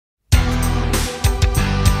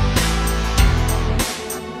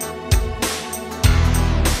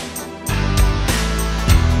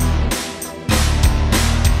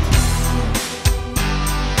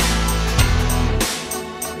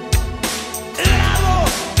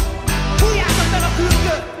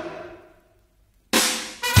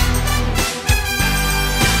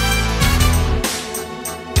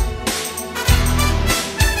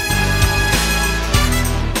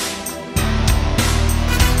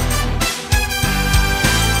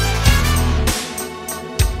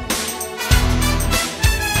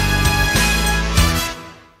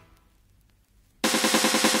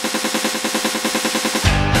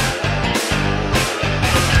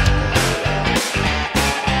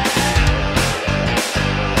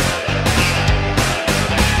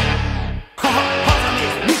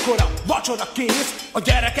Vacsora kész, a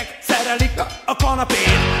gyerekek szerelik a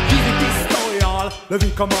kanapét. Vízi pisztollyal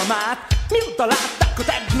lövik a mamát, mióta látták a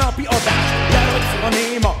tegnapi adást. Lerogyszol a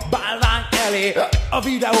néma bálvány elé, a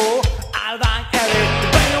videó állvány elé.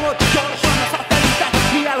 Benyomod gyorsan a szatellitet,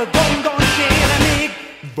 mielőtt gondol kéne még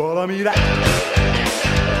valamire.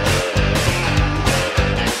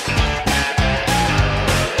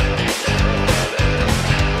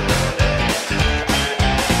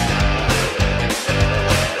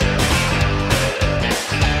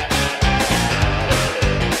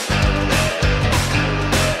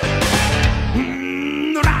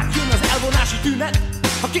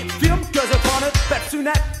 A két film között van 5 perc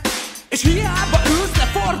szünet, és hiába ülsz le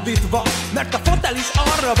fordítva, mert a fotel is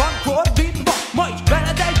arra van fordítva. Ma is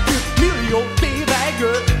veled együtt millió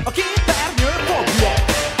tévegő, a képernyő fogja.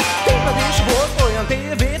 Tévedés volt olyan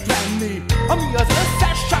tévét venni, ami az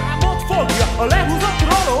összes sávot fogja. A lehúzott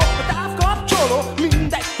roló, a távkapcsoló,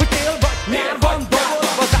 mindegy, hogy tél vagy nyár van,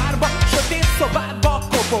 dolgozva zárva, sötét szobádba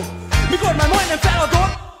kopog. Mikor már majdnem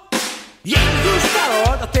feladod, Jézus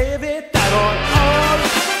felold a tévét, terror.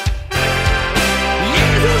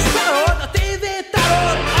 Jézus felold a tévét,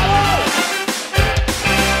 terror.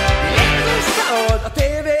 Jézus felold a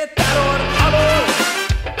tévét, terror.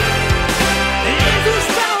 Jézus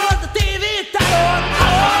felold a tévét, terror.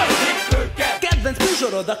 Kedvenc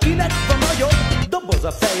műsorod, akinek van nagyobb doboz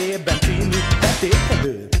a fejében című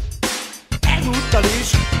betétedő. Ezúttal is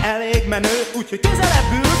elég menő, úgyhogy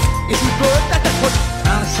közelebb ülsz, és úgy költeted, hogy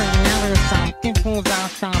első jelölszám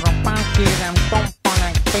kihúzására felkérem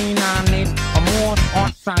Tompaneg Pénánét, a MOL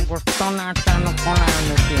országos tanácsának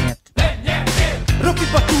alelnökét.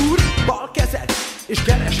 Rokiba túr, bal kezed, és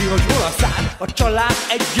keresi, hogy hol a szád. A család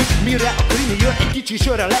együtt, mire a krimi jön, egy kicsi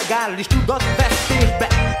sörre legális tudatvesztésbe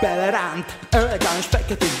beleránt. Elegáns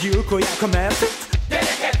feketék gyilkolják a mercit.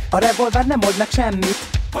 A revolver nem old meg semmit.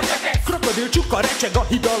 Krokodil csuka recseg a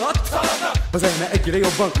híd alatt. Szaladnak. A zene egyre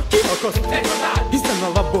jobban kiakaszt. Hiszen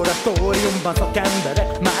a laboratóriumban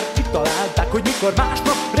szakemberek már kitalálták, hogy mikor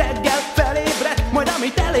másnap reggel felébred, majd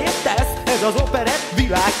amit elébb tesz, ez az operett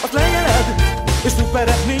világ, azt lenyeled. És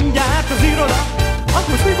szuperett mindjárt az iroda.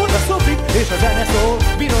 Akkor mikor a szofik és a zene szól.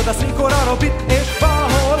 Bírod azt, mikor a robit, és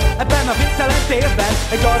valahol ebben a végtelen térben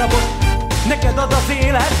egy darabot neked ad az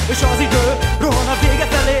élet, és az idő rohan a vége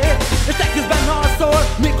felé, és te közben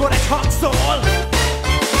alszol, mikor egy hang szól.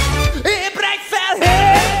 Ébredj fel,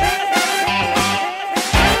 hey!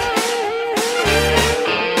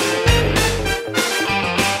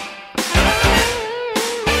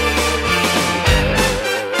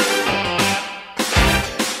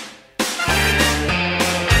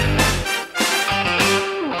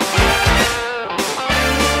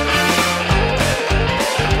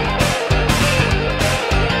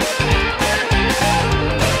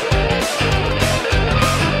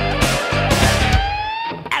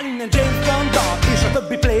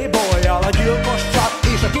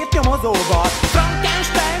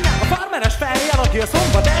 Frankenstein-nel, a farmeres fejjel, aki a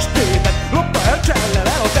szombat estében lopta el csellel,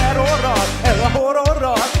 el a terrorral, el a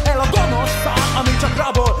horrorral, el a gonosszal, ami csak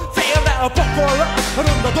rabol, félve a pokollal, a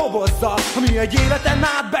ronda dobozzal, ami egy életen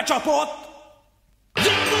át becsapott.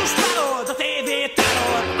 Jézus felold a tévét,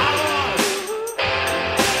 terror!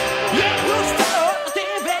 Jézus felold a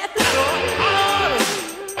tévét, terror!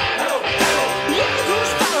 Jézus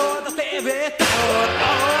felold a tévét, terror!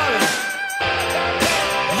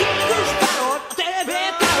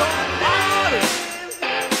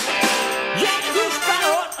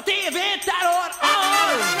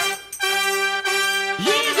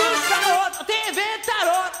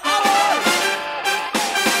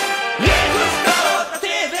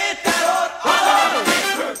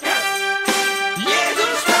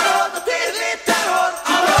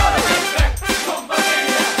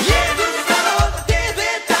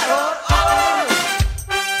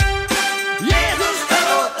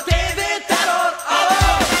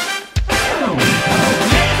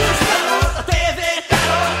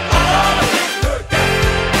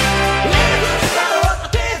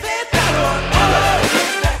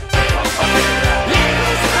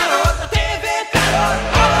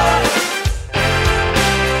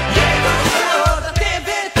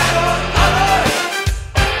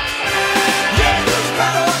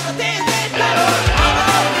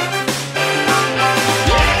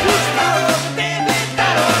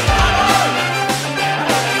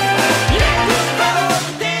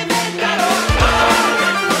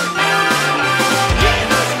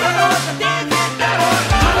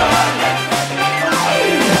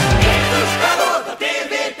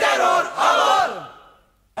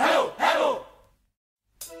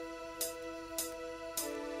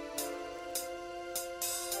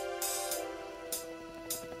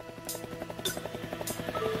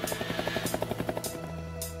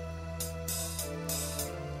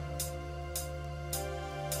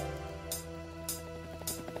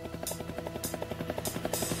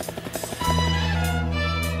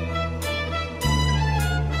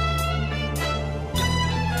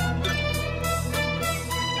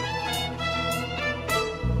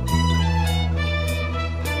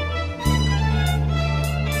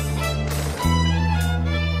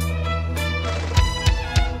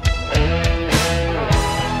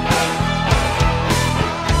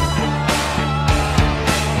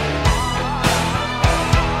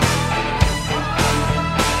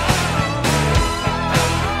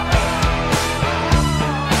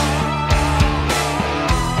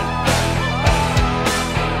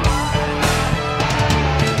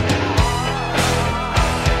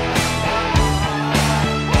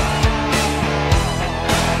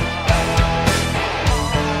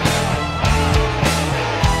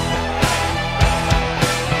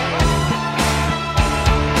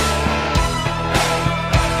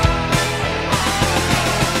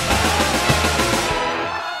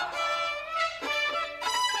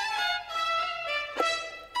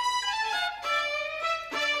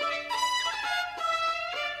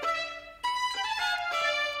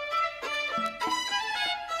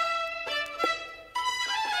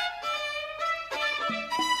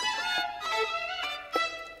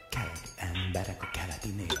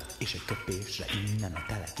 és egy köpésre innen a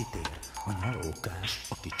tele kitér. A nyalókás,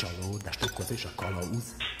 aki csalódást okoz, és a kalauz,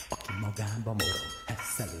 aki magába morog,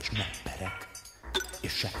 hesszelős nepperek,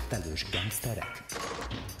 és settelős gangsterek.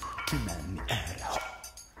 Kimenni erre, ha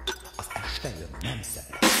az este jön, nem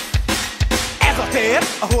szeret. Ez a tér,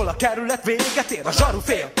 ahol a kerület véget ér. A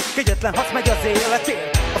zsarufél, kegyetlen hac megy az életén.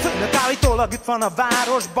 A főnök állítólag itt van a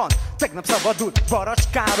városban. Tegnap szabadult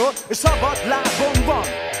Baracskáról, és szabad lábon van.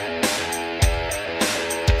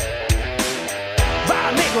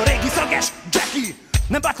 Vár még a régi szages Jackie,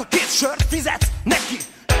 nem bánt, ha 2 sört fizetsz neki.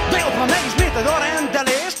 De jobb, ha megisméted a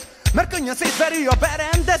rendelést, mert könnyen szétveri a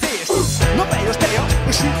berendezést. Na bejön teja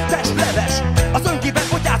és hűtes leves, az önkében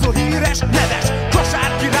fogyászó híres neves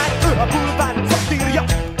kosár király, ő a bulvár szatírja,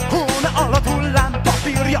 hóna alatt hullám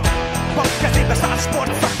papírja. Bak kezébe 100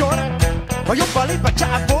 sportszaktor, ha jobban lép a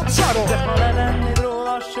csávót zsarol. De ha levennéd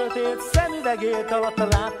róla a sötét szemüvegét, alatta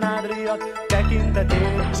látnád riadt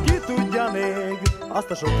tekintetét, és ki tudja még azt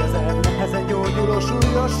a sok ezer nehezen gyógyuló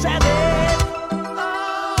súlyos sebét.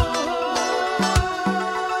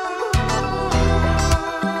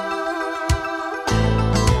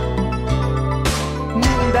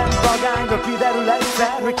 Minden vagányra kiderül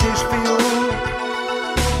egyszer, hogy kisfiú,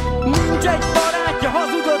 nincs egy barátja,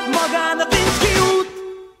 hazudott magának, nincs kiút.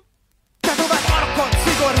 Tetovált arcon,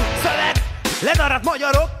 szigorú szöveg, ledaradt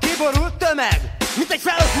magyarok, kiborult tömeg. Mint egy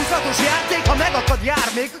felhúzhatós játék, ha megakad, jár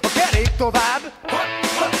még a kerék tovább.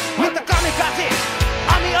 Mint a kamikazé,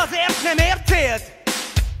 ami azért nem ér célt,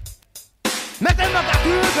 mert önmagát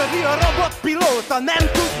üldözi a robotpilóta, nem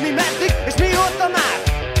tudni meddig és mióta már.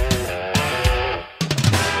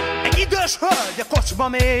 Egy idős hölgy a kocsma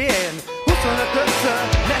mélyén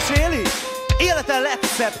 25-ször meséli élete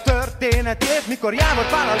legszebb történetét, mikor Jávor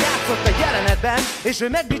Pállal játszott egy jelenetben, és ő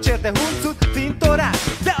megdicsérte Huncut Fintorát.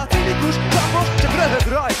 De a cinikus csapos csak röhög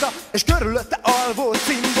rajta, és körülötte alvó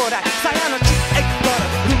cimborák. Száján a csip egy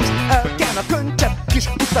darab rúst elken, a könycsepp kis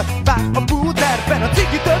utat vár a búterben. A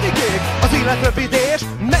cigi tövigék, az élet rövidés,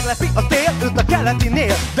 meglepi a tél őt a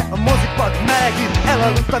Keletinél. De a mozipad melegít,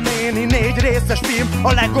 elaludt a néni, 4 részes film,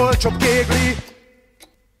 a legolcsóbb kégli.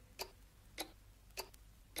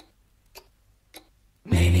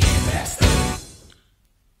 Néni ébresztő,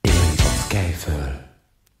 élni fogsz, kelj föl,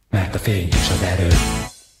 mert a fény és az erő,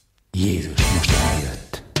 Jézus most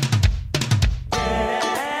eljött.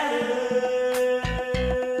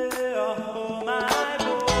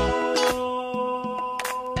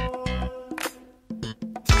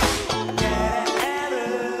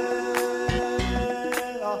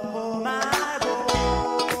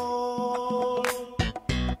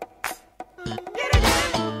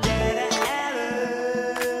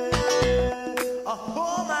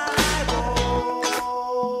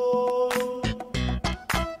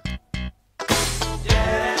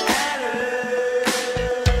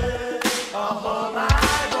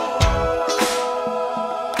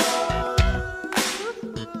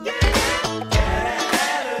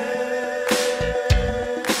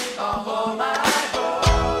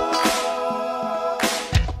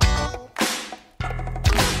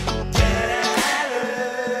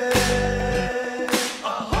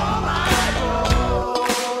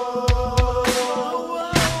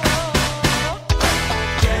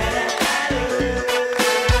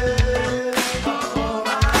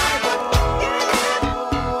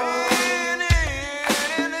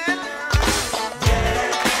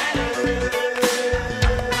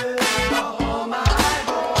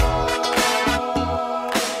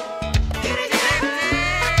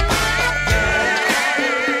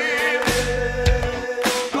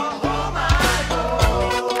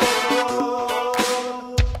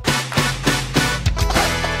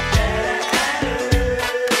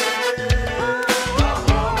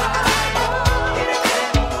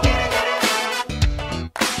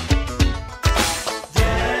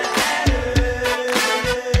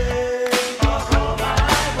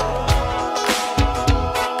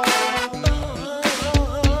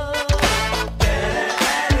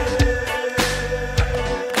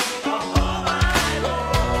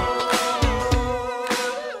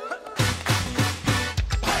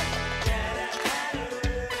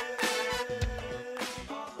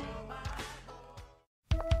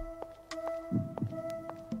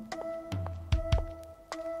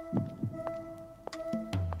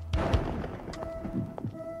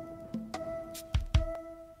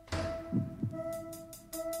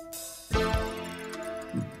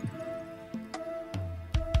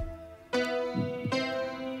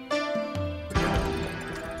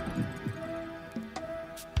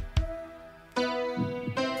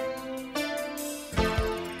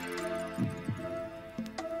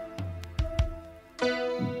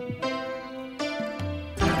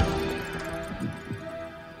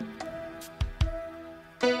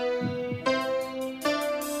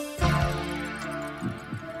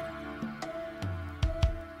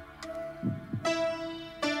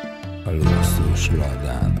 luxus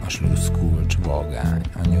ladán, a sluszkulcs vagány,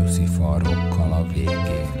 a nyuszi farrokkal a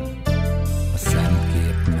végén. A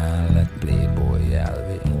szemkép mellett playboy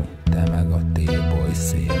jelvény, te meg a téboly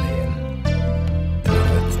szélén.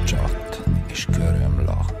 Öt csat és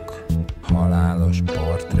körömlak, halálos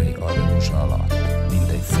portré a rúzs alatt, mint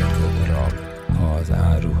egy szökött rab. Ha az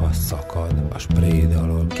áruha szakad, a spréd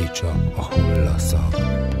alól kicsap a hullaszag.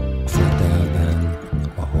 A fotelben,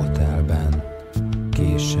 a hotelben,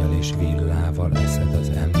 késsel és villával eszed az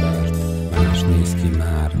embert. Más néz ki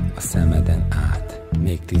már a szemeden át,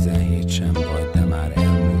 még 17 sem vagy, de már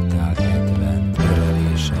elmúltál 70.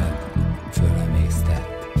 Ölelésed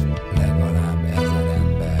fölemésztett legalább 1000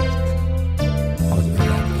 embert. Az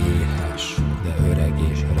öreg éhes, de öreg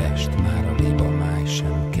és rest, már a libamáj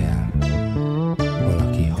sem kell.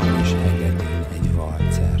 Valaki hamis hegedűn egy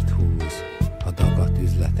valcert húz, a dagat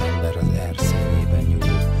üzletember az erszényébe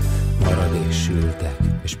nyúl. Maradéksültek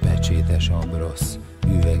és pecsétes abrosz,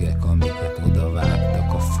 üvegek, amiket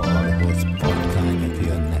odavágtak a falhoz. Patkányok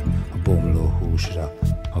jönnek a bomló húsra,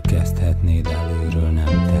 ha kezdhetnéd előről,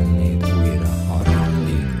 nem tennéd újra. A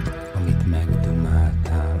randi, amit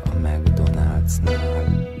megdumáltál a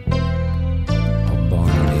McDonald'snál. A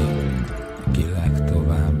bandi, aki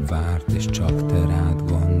legtovább várt és csak te rád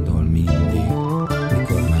gondol mindig,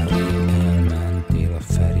 mikor már rég elmentél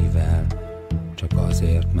a Ferivel, csak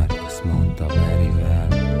azért, mert azt mondta Verivel.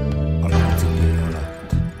 A láncipő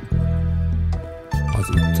alatt az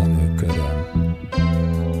utcanő köröm,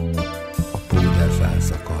 a púder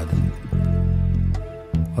felszakad,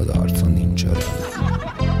 az arcon nincs öröm.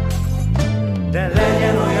 De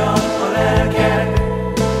legyen olyan a lelked,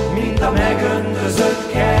 mint a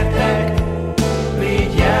megöntözött kertek.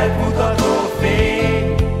 Légy jelmutató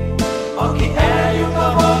fény, aki eljut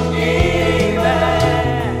a mag éjjébe.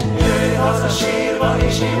 Jöjj haza sírva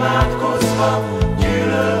és imádkozva,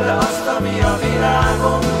 gyűlölve azt, ami a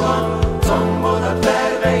világon van. Combodat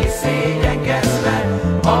verve és szégyenkezve,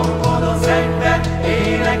 hangodon zengve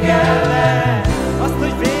énekelve azt,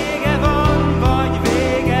 hogy vége van, vagy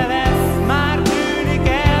vége lesz. Már tűnik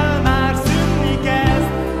el, már szűnni kezd.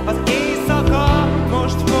 Az éjszaka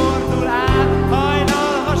most fordul át,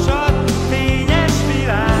 hajnal hasad, fényes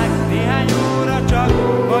világ. Néhány óra csak,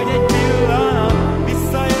 vagy egy pillanat,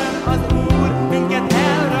 visszajön az Úr, minket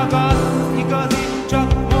elragad. Az igazi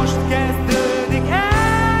csak most kezdődik el.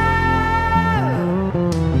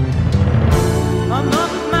 A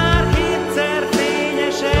nap már hétszer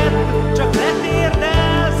fényesebb, csak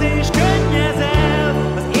letérdelsz és könnyezel.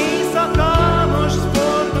 Az éjszaka most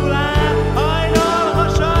fordul át, hajnal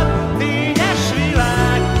hasad, fényes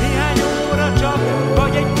világ. Néhány óra csak,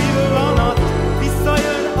 vagy egy pillanat,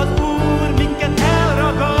 visszajön az Úr, minket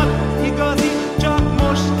elragad. Az igazi csak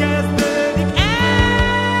most kezdődik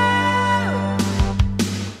el.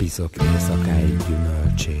 Piszok éjszakáig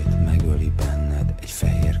gyümölcsét, megöli benned egy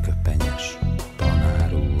fehér köpenyes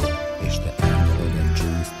tanár úr, és te elnyalod a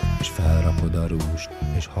dzsúszt, és felrakod a rúst,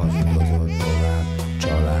 és hazudozol tovább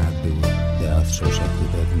családul, de azt sose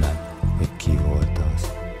tudod meg, hogy ki volt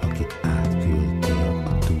az, akit átküldtél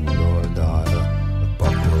a túloldalra.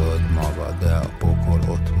 Pakolod magad, de a pokol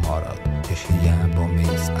ott marad, és hiába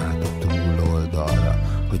mész át a túloldalra,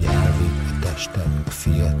 hogy elvidd a tested a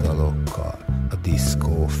fiatalokkal a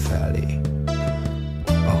diszkó felé,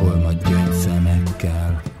 ahol majd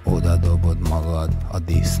gyöngyszemekkel odadobod magad a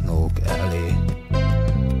disznók elé,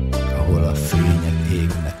 ahol a fények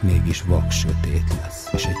égnek, mégis vaksötét lesz,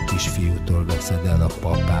 és egy kisfiútól veszed el a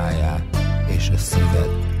papáját, és a szíved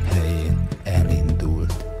helyén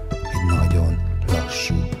elindult egy nagyon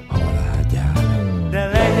lassú halálgyár. De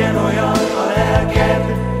legyen olyan a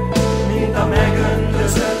lelked, mint a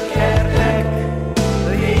megöntözött kertek.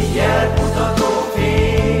 Légy jelmutató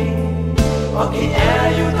fény, aki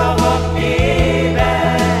eljut a mag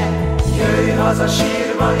éjbe. Jöjj haza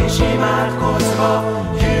sírva és imádkozva,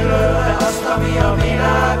 gyűlölve azt, ami a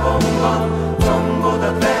világon van.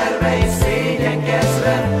 Combodat verve és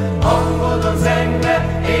szégyenkezve, hangodon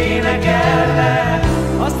zengve énekelve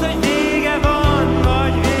azt, hogy vége van,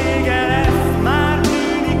 vagy vége lesz. Már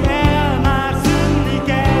tűnik el, már szűnni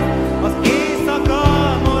kezd. Az éjszaka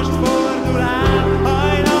most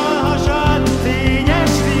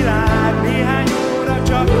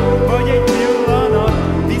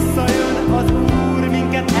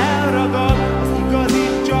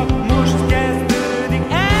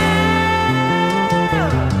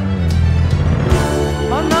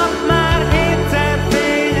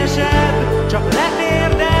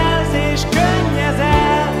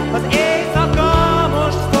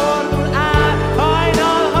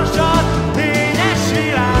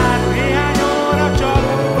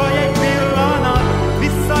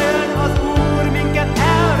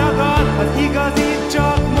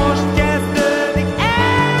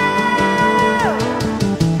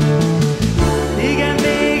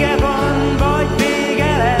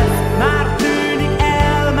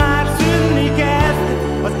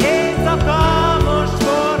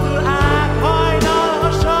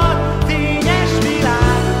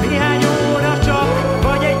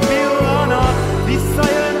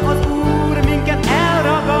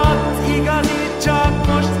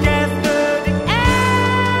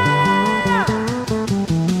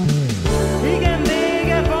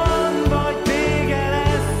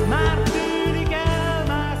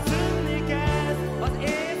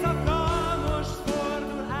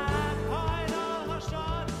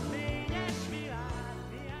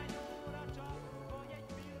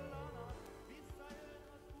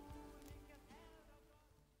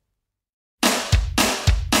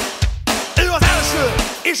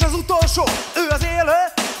és az utolsó, ő az élő,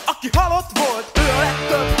 aki halott volt, ő a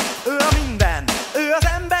legtöbb, ő a minden, ő az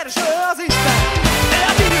ember, és ő az Isten. Ő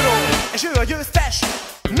a bíró, és ő a győztes,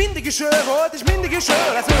 mindig is ő volt, és mindig is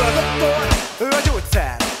ő lesz. Ő a doktor, ő a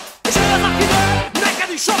gyógyszer, és ő az, akiből neked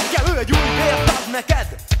is sok kell. Ő egy új vért ad neked,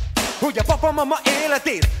 hogy a papa-mama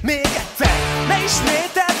életét még egyszer ne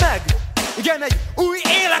ismételd meg. Igen, egy új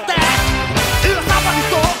életet. Ő a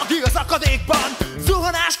szabadító, aki a szakadékban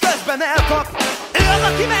zuhanás közben elkap. Ő az,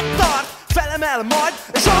 aki megtart, felemel majd,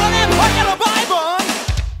 és soha nem hagy el a bajban.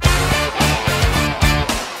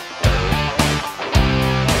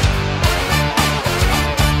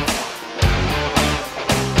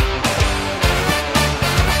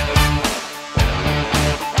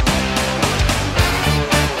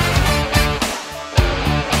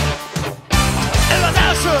 Ő az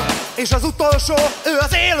első, és az utolsó, ő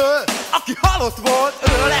az élő, aki halott volt,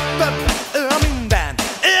 ő a legtöbb, ő a minden,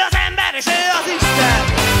 ő az ember, és ő az Isten.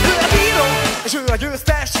 Ő a bíró, és ő a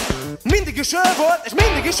győztes, mindig is ő volt, és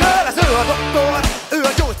mindig is ő lesz. Ő a doktor, ő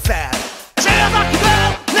a gyógyszer, és ő az, akiből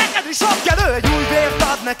neked is sok kell. Ő egy új vért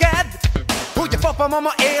ad neked, hogy a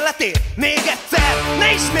papa-mama életét még egyszer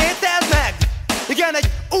ne ismételd meg. Igen, egy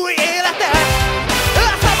új életet. Ő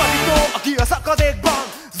a szabadító, aki a szakadékban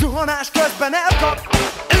zuhanás közben elkap.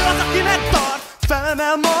 Ő az, aki megtart,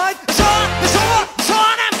 felemel majd, és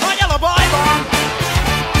soha nem hagy el a bajban.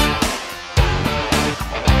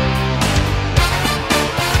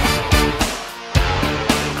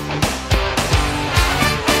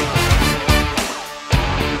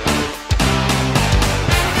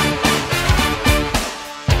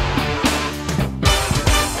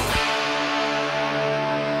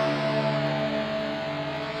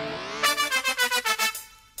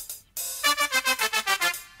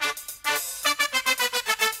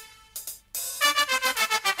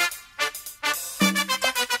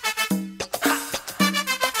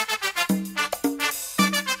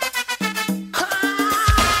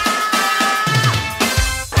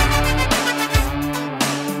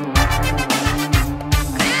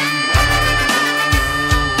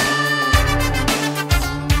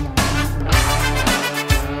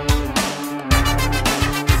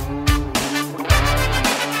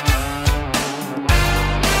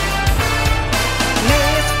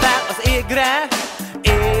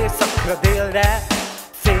 Északra délre,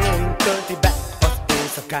 fény tölti be az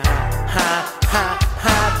éjszakát.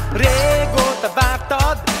 Régóta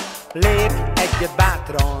vártad, lépj egyet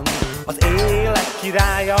bátran, az élet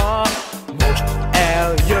királya most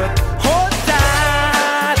eljött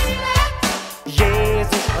hozzád.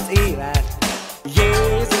 Jézus az élet,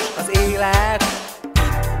 Jézus az élet,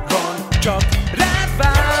 itt van, csak rád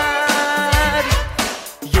vár.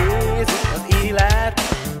 Jézus az élet,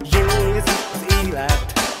 Jézus az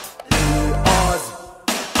élet, ő az,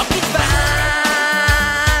 akit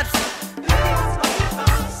vársz.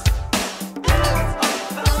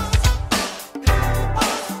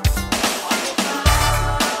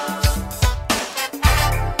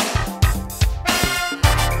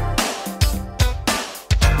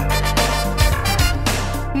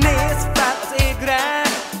 Nézd fel az égre,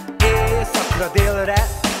 északra délre,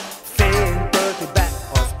 fény tölti be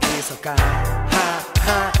az éjszakát.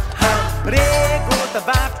 Régóta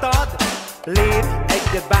vártad, lépj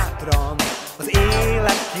egyet bátran, az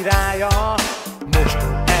élet királya most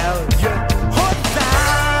eljött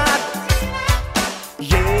hozzád.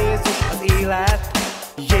 Jézus az élet,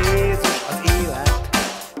 Jézus az élet,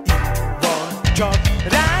 itt van, csak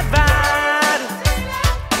rád vár.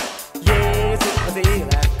 Jézus az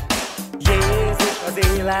élet, Jézus az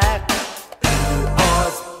élet, ő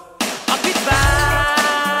az, akit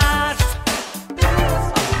vársz.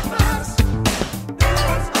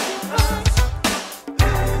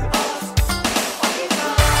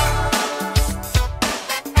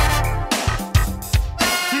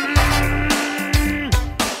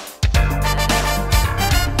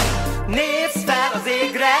 Nézz fel az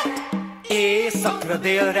égre, északra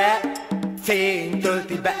délre, fény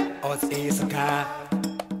tölti be az éjszakát.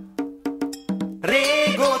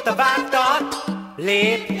 Régóta vártad,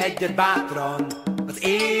 lépj egyet bátran, az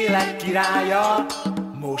élet királya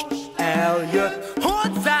most eljött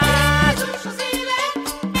hozzád.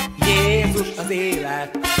 Jézus az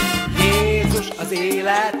élet, Jézus az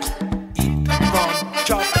élet, itt van,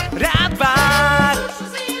 csak rád vár.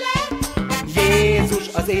 Jézus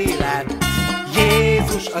az élet,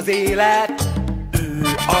 Jézus az élet, ő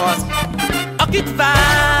az, akit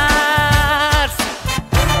vársz.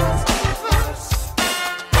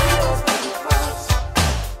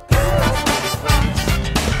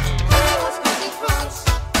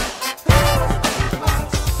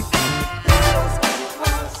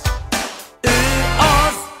 Ő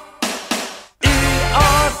az,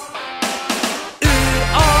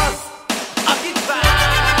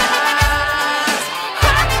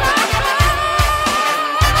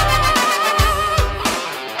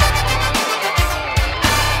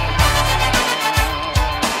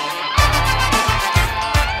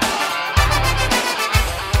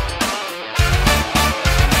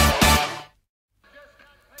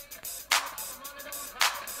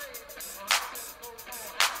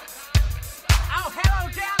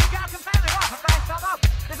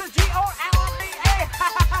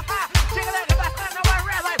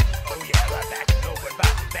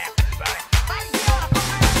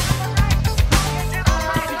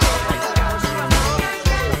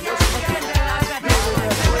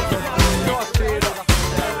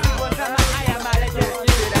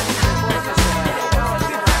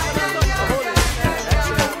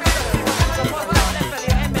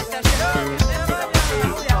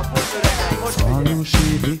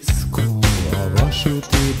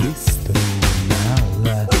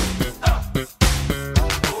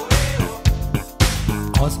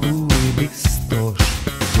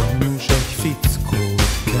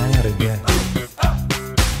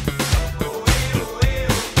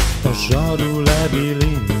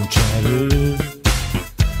 falubeli lincselő,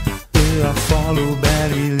 ő a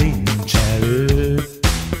falubeli lincselő,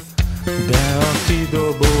 de a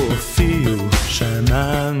kidobó fiú sem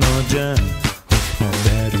állna dzsem, hogyha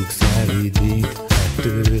berúg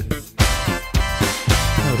szeridíthető.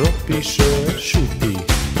 Roppi sör, süti,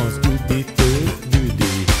 az üdítő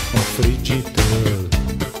düdi a frigyitől.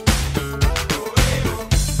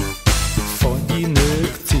 Fagyi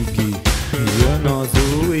nők cigi, jön az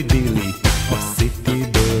új dili a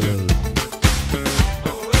cityből.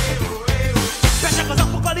 Pesek az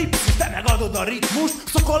apokalipszis, te megadod a ritmust,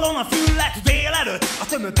 szokolon a füllet délelőtt, a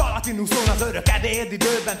tömött Palatinuszon az örök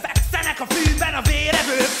ebédidőben fekszenek a fűben a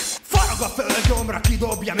vérevők. Farag a földgyomra,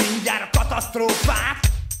 kidobja mindjárt a katasztrófát,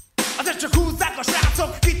 azért csak húzzák a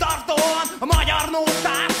srácok kitartóan a magyar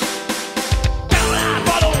nótát. De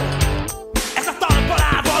alávaló, ez a talp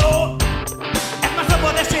alávaló, ez már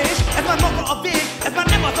szabad esés, ez már maga a vég, ez már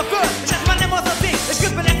nem az a föld, és ez már nem az a vég, és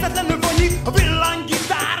közben egyszetlenül vonnyik a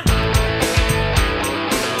villanygitár.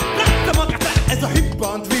 Látta magát le ez a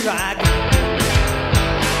hippant világ,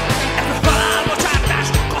 ez a halálbocsátás,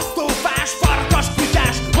 kasztófás, farkas,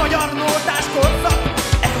 kutyás, magyar nótás korszak,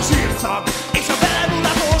 ez a sírszag, és a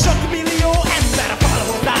belemulató sok millió ember a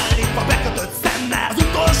falhoz állítva bekötött szemmel. Az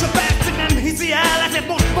utolsó percig nem hiszi el, ezért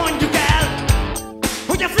most mondjuk el,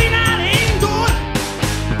 hogy a finálé indul,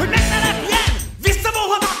 hogy meg ne lepjen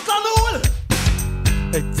visszavonhatatlanul.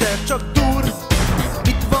 Egyszer csak Durr,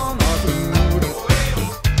 itt van az Úr.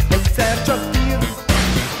 Egyszer csak ír,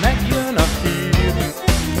 megjön a hír.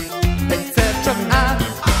 Egyszer csak át,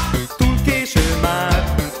 túl késő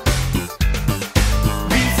már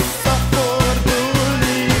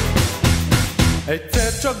visszafordulni.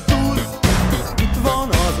 Egyszer csak Durr, itt van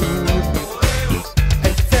az Úr.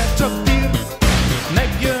 Egyszer csak ír,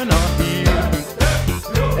 megjön a hír.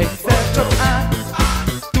 Egyszer csak át,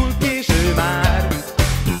 túl késő már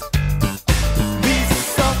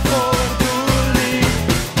visszafordulni.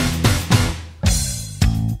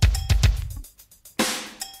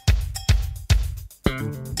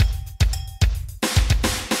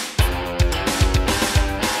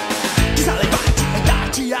 Kiszáll egy bácsi egy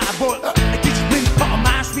dácsiából, egy kicsit mintha a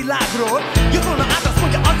más világról. Jött volna át, azt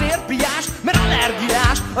mondja azért piás, mert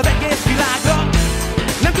allergiás az egész világra.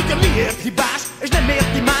 Nem tudja miért hibás, és nem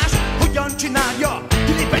érti más, hogyan csinálja.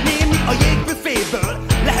 Kilép egy némi a jégbüféből,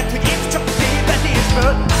 lehet, hogy épp csak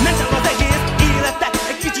tévedésből. Ment el az egész élete,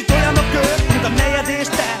 egy kicsit olyan a kör, mint a negyedés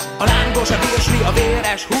te. A lángos, a virsli, a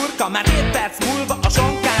véres hurka, már 7 perc múlva a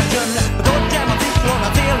sonkás zsömle. A dodgem, a ciklon, a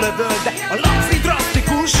céllövöl, de a laci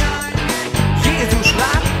drasztikus. Jézus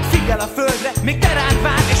lát, figyel a földre, még te rád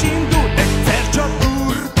vár és indul. Egyszer csak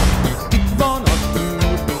Durr, itt van az Úr.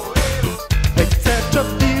 Egyszer csak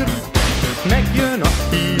ír, megjön a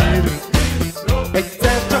hír.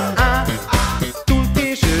 Egyszer csak át, túl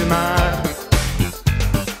késő már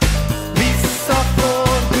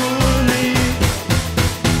visszafordulni.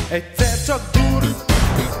 Egyszer csak Durr,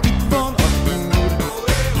 itt van az Úr.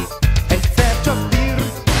 Egyszer csak ír,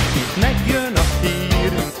 megjön a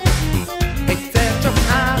hír. Egyszer csak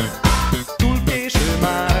át, túl késő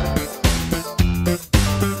már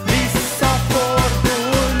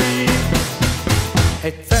visszafordulni.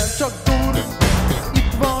 Egyszer csak Durr,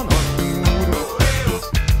 itt van az Úr.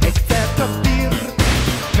 Egyszer csak ír,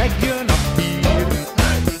 megjön a hír.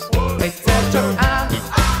 Egyszer csak át,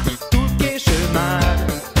 túl késő már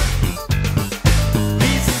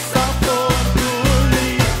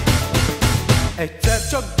visszafordulni. Egyszer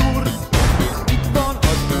csak Durr, itt van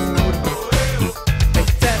az Úr.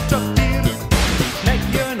 Egyszer csak ír,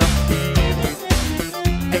 megjön a hír.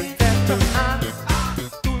 Egyszer csak át,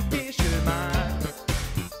 túl késő már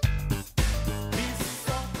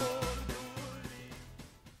visszafordulni.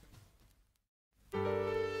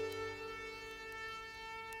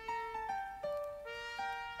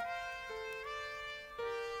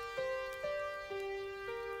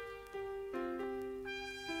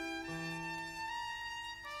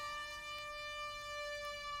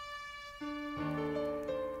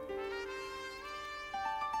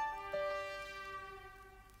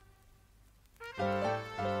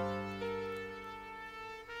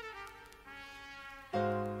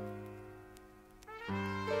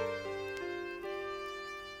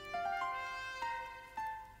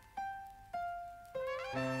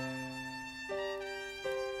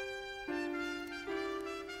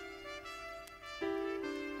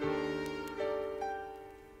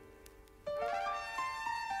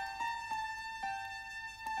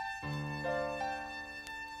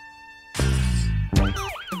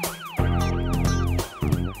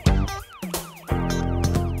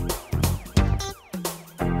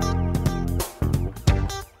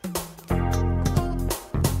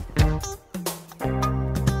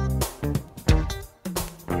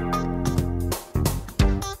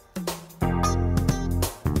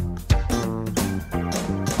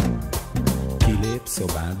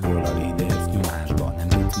 szobádból a lidérsz nyomásba. Nem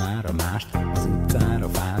tudsz már a mást, az utcára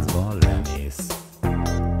fázva lemész.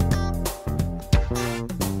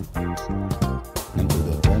 Nem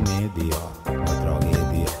tudod komédia, vagy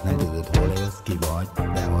tragédia, nem tudod hol élsz, ki vagy,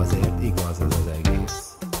 de azért igaz az az egész.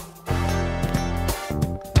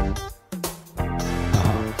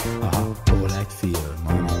 Hol egy film,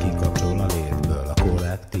 ami kikapcsol a létből, a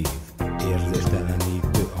kollektív,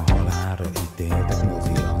 érzéstelenítő, a halálra ítéltek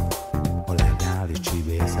mozia, a legális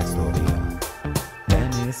csibészek sztoria.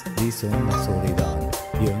 Bemész viszonylag szolidan,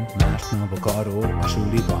 jön másnap a karó a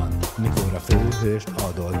suliban, mikor a főhőst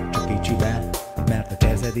adod csak kicsibe, mert a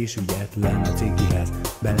kezed is ügyetlen a cigihez.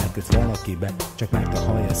 Belekötsz valakibe, csak mert a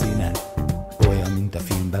haja színe olyan, mint a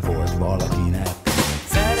filmbe volt valakinek.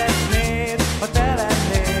 Szeretnéd, ha te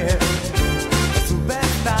lennél a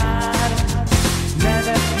szupersztár,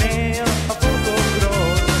 nevetnél a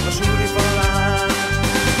fotókról a suli falán.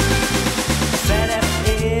 A szerep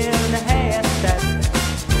élne helyetted,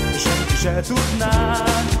 és senki se tudná,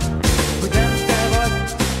 hogy nem te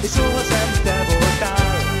vagy, és sohasem te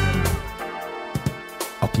voltál.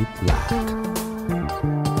 Akit lát.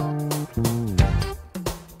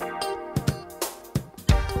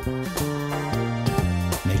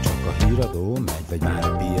 Még csak a híradó megy, vagy már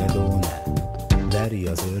a piadó ne veri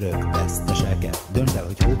az örök veszteseket. Döntsd el,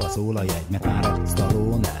 hogy hova szól a jegy, mert már a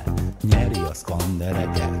Stallone nyeri a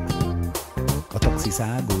szkandereket. A taxi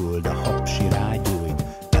szágul, de a hapsi rágyújt,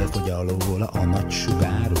 elfogy alól a nagy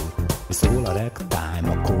sugárú. Szól a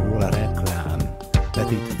ragtime, a kóla reklám,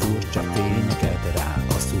 vetít furcsa fényeket rá.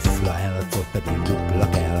 A szufla elfogy, pedig dupla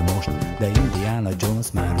kell most, de Indiana Jones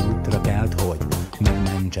már útra kelt, hogy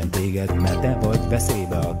megmentsen téged, mert te vagy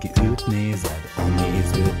veszélybe, aki őt nézed a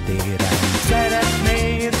nézőtéren.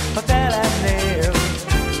 Szeretnéd, ha te lennél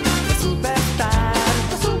a szupersztár,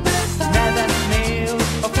 nevetnél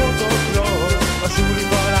a fotókról a suli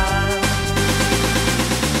falán.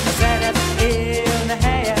 A szerep élne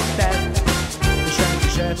helyetted, és senki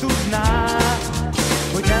se tudná,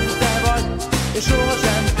 hogy nem te vagy, és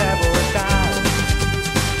sohasem te voltál.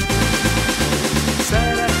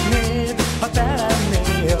 Szeretnéd, ha te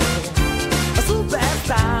lennél a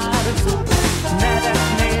szupersztár,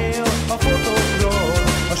 nevetnél a fotókról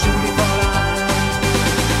a suli falán.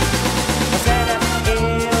 A szerep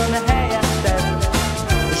élne helyetted,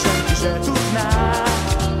 és senki se tudná,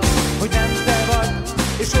 hogy nem te vagy,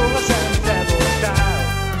 és sohasem te voltál.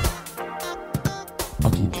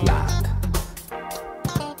 Akit lát.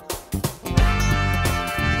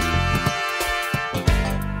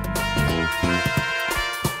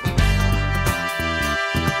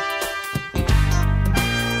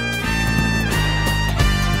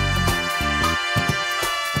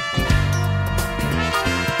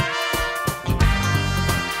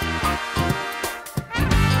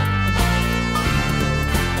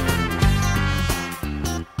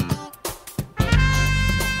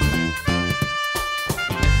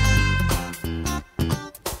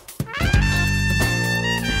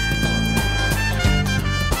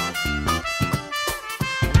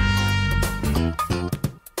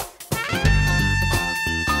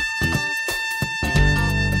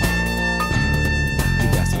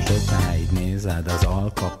 Az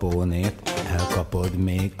Al Capone-t, elkapod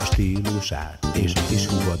még a stílusát, és a kis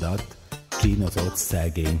húgodat, kínozott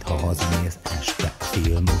szegényt, ha hazamész este a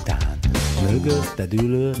film után. Mögötted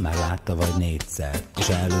ülő már látta vagy négyszer, és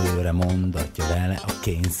előre mondatja vele a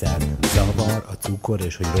kényszer. Zavar a cukor,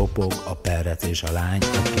 és hogy ropog a perec, és a lány,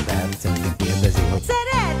 aki percenként kérdezi, hogy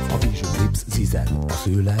szeret! A vizsgrips zizeg a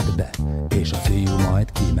füledbe, és a fiú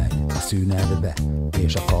majd kimegy a szünetbe,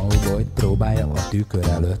 és a cowboy próbálja a tükör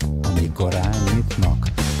előtt, amikor rányitnak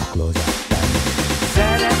a klozetten.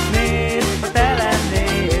 Szeretnéd, ha te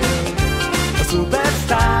lennél a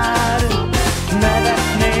szupersztár,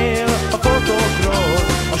 nevetnél a fotókról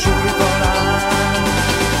a suli falán.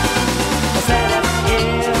 A szerep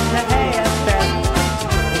élne helyetted,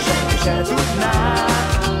 és senki se tudná,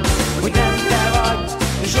 hogy nem te vagy,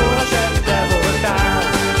 és sohasem te voltál.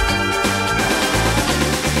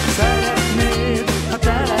 Szeretnéd, ha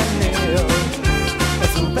te lennél a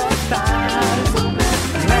szupersztár,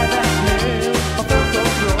 nevetnél a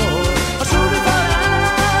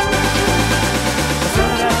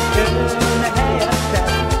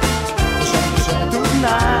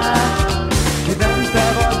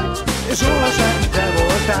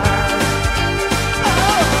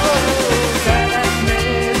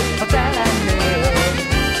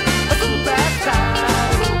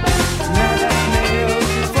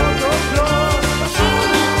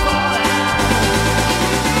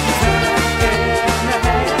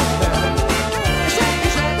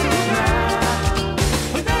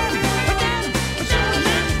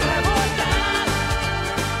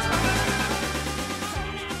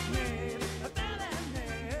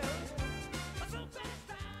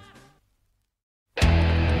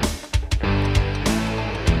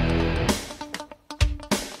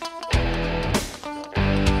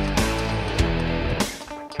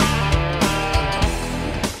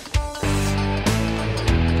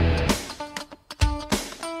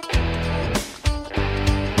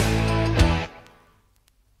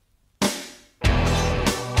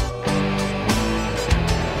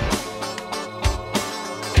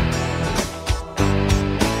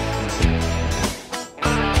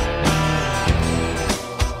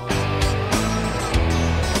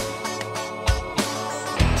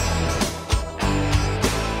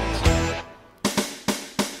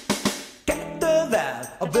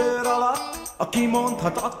a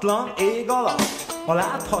kimondhatatlan ég alatt, a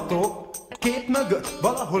látható kép mögött,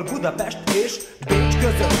 valahol Budapest és Bécs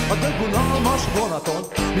között, a dögunalmas vonaton,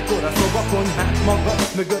 mikor a szobakonyhát maga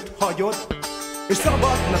mögött hagyod, és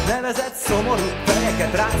szabadnak nevezett szomorú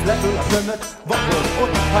fejeket rász le föl a tömött vagon.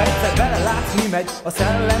 Ott, ha egyszer belelátsz, mi megy a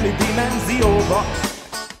szellemi dimenzióba,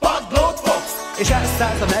 padlót fogsz, és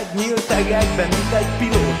elszállsz a megnyílt tegekben, mint egy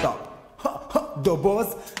pilóta. Doboz,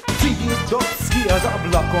 cigit dobsz ki az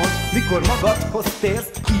ablakon, mikor magadhoz térsz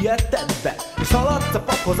ilyetedbe, és szaladsz a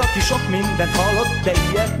paphoz, aki sok mindent hallott, de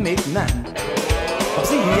ilyet még nem. A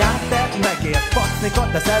pszichiáter megért,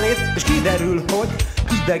 pacnikat tesz eléd, és kiderül, hogy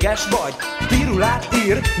ideges vagy. Pirulát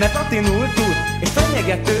ír, mert latinul tud, és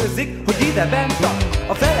fenyegetőzik, hogy ide bent tart.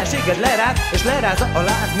 A feleséged leráz, és lerázza a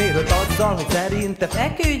lázmérőt azzal, hogy szerinte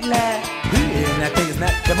feküdj le. Hülyének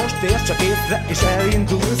néznek, de most érsz csak észre, és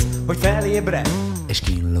elindulsz, hogy felébredj. És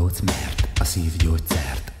kínlódsz, mert a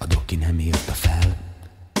szívgyógyszert a doki nem írta fel.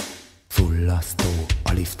 Fullasztó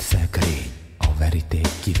a lift szekrény, a veríték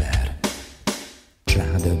kiver. S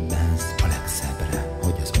rádöbbensz a legszebbre,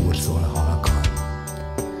 hogy az úr szól halkan,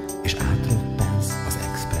 és átröppensz az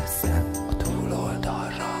expresszel a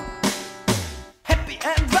túloldalra. Happy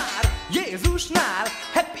end vár Jézusnál,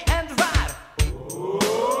 happy end vár.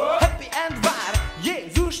 Happy end vár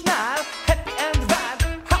Jézusnál, happy end vár.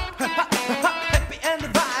 Happy end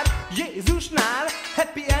vár Jézusnál,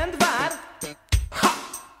 happy end vár.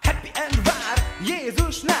 Happy end vár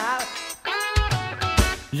Jézusnál.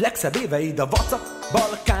 Legszebb éveid a vacak,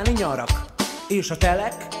 balkáni nyarak, és a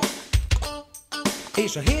telek,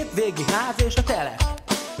 és a hétvégi ház és a telek.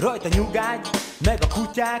 Rajta nyugágy, meg a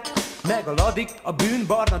kutyák, meg a ladik a bűn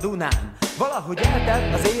barna Dunán. Valahogy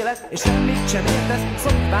eltelt az élet, és semmit sem értesz,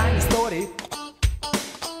 szokványi sztori.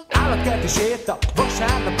 Állatkerti séta,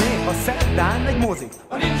 vasárnap néha, szerdán egy mozi.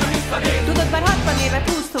 Tudod, már 60 évet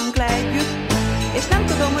húztunk le együtt, és nem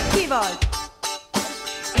tudom, hogy ki vagy.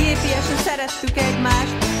 Gépiesen szerettük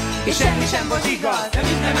egymást, és semmi sem volt igaz. De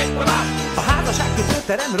minden megy tovább. A házasság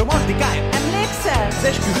kötőterem romantikája. Emlékszel? Az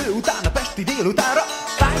esküvő után a pesti délutánra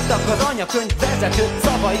fájtak az anyakönyv vezető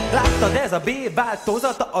szavai. Láttad, ez a B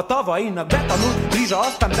változata a tavainak. Betanult rizsa,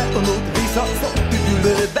 aztán betonult vissza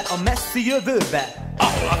szobtüdülőbe, a messzi jövőbe.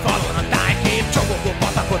 Ahol a falon a tájkép, csomogó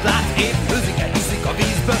patakot látsz épp, őzik el, iszik a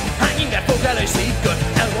vízből. Hány inger fog elő és szívkör,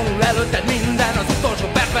 elvonul előtted minden, az utolsó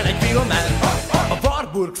percben egy filmen. A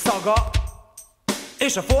Warburg szaga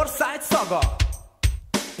és a Forsyth szaga.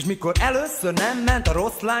 És mikor először nem ment a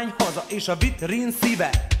rossz lány haza, és a vitrin szíve,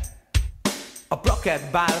 a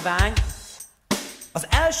plakett bálvány, az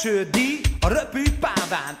első díj, a röpű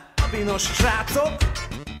páván, abinos srácok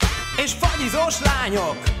és fagyizós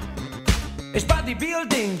lányok, és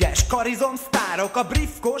bodybuildinges karizomsztárok, a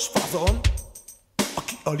briefkós fazon,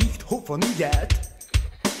 aki a Lichthofon ügyelt,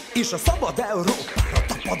 és a szabad Európára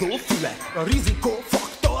tapadó füle, a rizikó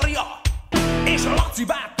faktorja, és a Laci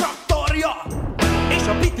bár traktorja, és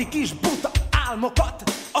a piti kis buta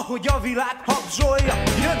álmokat, ahogy a világ habzsolja.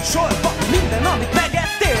 Jön sorba minden, amit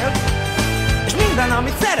megettél, és minden,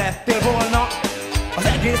 amit szerettél volna. Az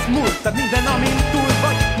egész múltad, minden, amin túl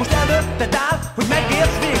vagy, most előtted áll, hogy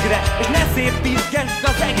megérts végre, és ne szépítgesd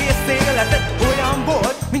az egész életed. Olyan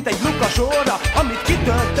volt, mint egy lukas óra, amit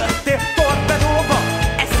kitöltöttél torpedóba.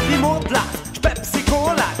 Eszkimót látsz, s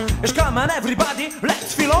Pepsi-Colát, és come on everybody,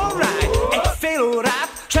 let's feel alright. Egy fél órát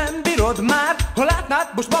sem bírod már, ha látnád,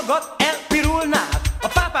 most magad elpirulnád. A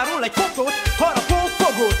pápáról egy fotót, harapó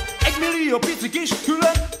fogót, 1 millió pici kis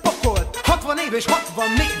külön pakolt. 60 év és 60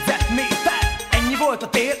 négyzetméter, ennyi volt a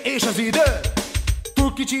tér és az idő.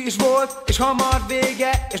 Túl kicsi is volt, és hamar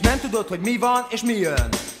vége, és nem tudod, hogy mi van és mi jön.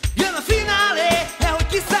 Jön a finálé, nehogy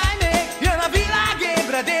kiszállj még, jön a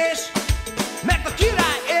világébredés, mert a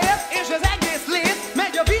király él, és az egész lét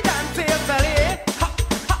megy a vidám cél felé.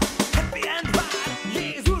 Happy end vár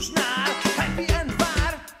Jézusnál, happy end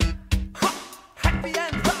vár. Happy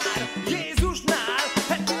end vár Jézusnál,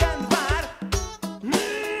 happy end vár.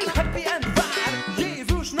 Happy end vár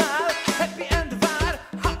Jézusnál, happy end vár.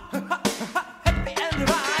 Happy end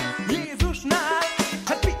vár Jézusnál,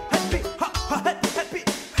 happy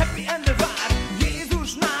end vár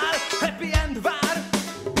Jézusnál, happy end vár.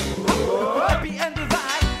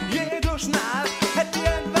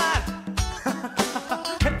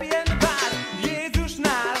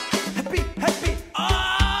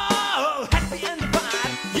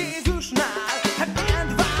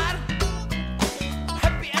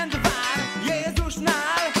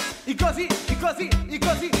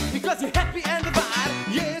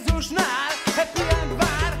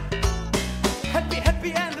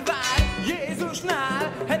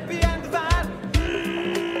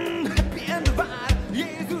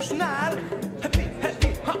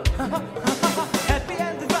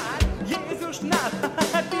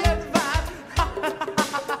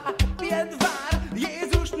 end vár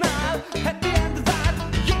Jézusnál, happy end vár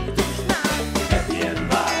Jézusnál. Happy end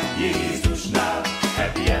vár Jézusnál,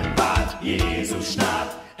 happy end vár Jézusnál,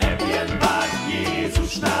 happy end vár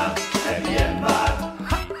Jézusnál, happy end vár.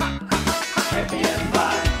 Happy end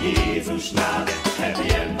vár Jézusnál,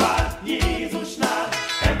 happy end vár Jézusnál,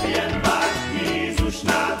 happy end vár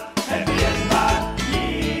Jézusnál, happy end vár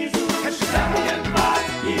Jézusnál, happy end vár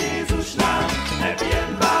Jézusnál, happy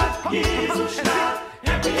end vár Jézusnál,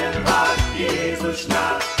 happy end vár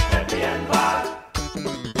Jézusnál, happy end vár